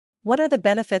What are the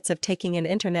benefits of taking an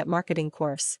internet marketing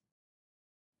course?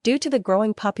 Due to the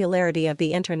growing popularity of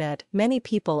the internet, many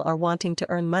people are wanting to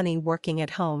earn money working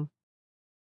at home.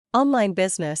 Online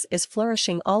business is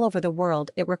flourishing all over the world.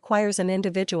 It requires an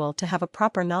individual to have a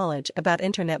proper knowledge about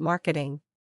internet marketing.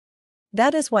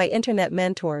 That is why internet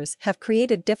mentors have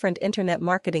created different internet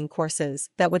marketing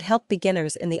courses that would help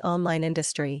beginners in the online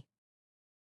industry.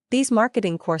 These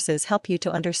marketing courses help you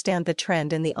to understand the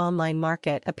trend in the online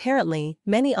market. Apparently,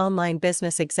 many online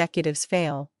business executives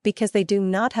fail because they do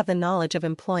not have the knowledge of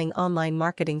employing online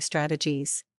marketing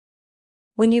strategies.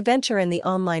 When you venture in the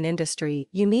online industry,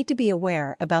 you need to be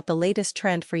aware about the latest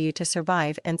trend for you to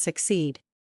survive and succeed.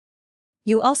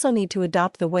 You also need to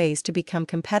adopt the ways to become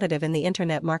competitive in the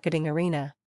internet marketing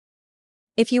arena.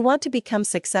 If you want to become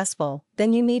successful,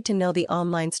 then you need to know the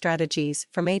online strategies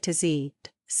from A to Z.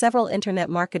 Several internet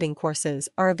marketing courses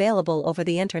are available over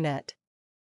the internet.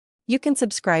 You can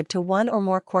subscribe to one or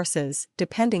more courses,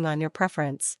 depending on your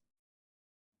preference.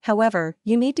 However,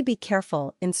 you need to be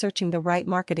careful in searching the right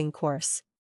marketing course.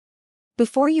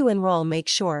 Before you enroll, make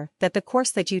sure that the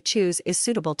course that you choose is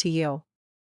suitable to you.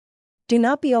 Do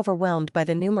not be overwhelmed by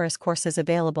the numerous courses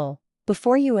available.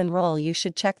 Before you enroll, you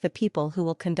should check the people who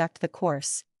will conduct the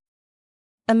course.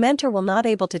 A mentor will not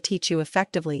able to teach you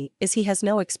effectively as he has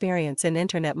no experience in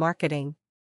internet marketing.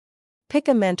 Pick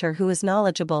a mentor who is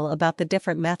knowledgeable about the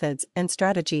different methods and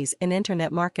strategies in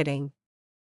internet marketing.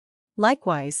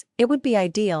 Likewise, it would be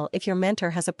ideal if your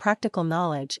mentor has a practical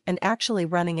knowledge and actually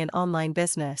running an online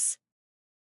business.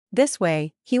 This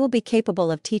way, he will be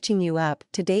capable of teaching you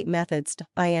up-to-date methods.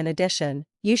 In addition,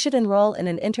 you should enroll in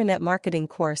an internet marketing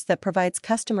course that provides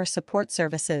customer support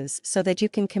services so that you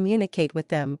can communicate with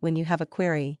them when you have a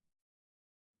query.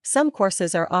 Some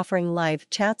courses are offering live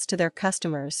chats to their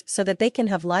customers so that they can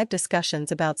have live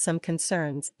discussions about some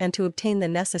concerns and to obtain the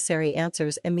necessary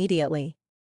answers immediately.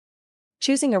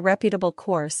 Choosing a reputable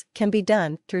course can be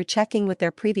done through checking with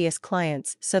their previous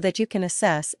clients so that you can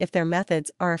assess if their methods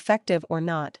are effective or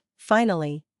not.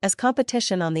 Finally, as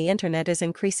competition on the internet is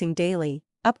increasing daily,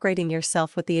 upgrading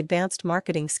yourself with the advanced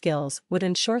marketing skills would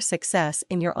ensure success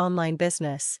in your online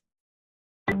business.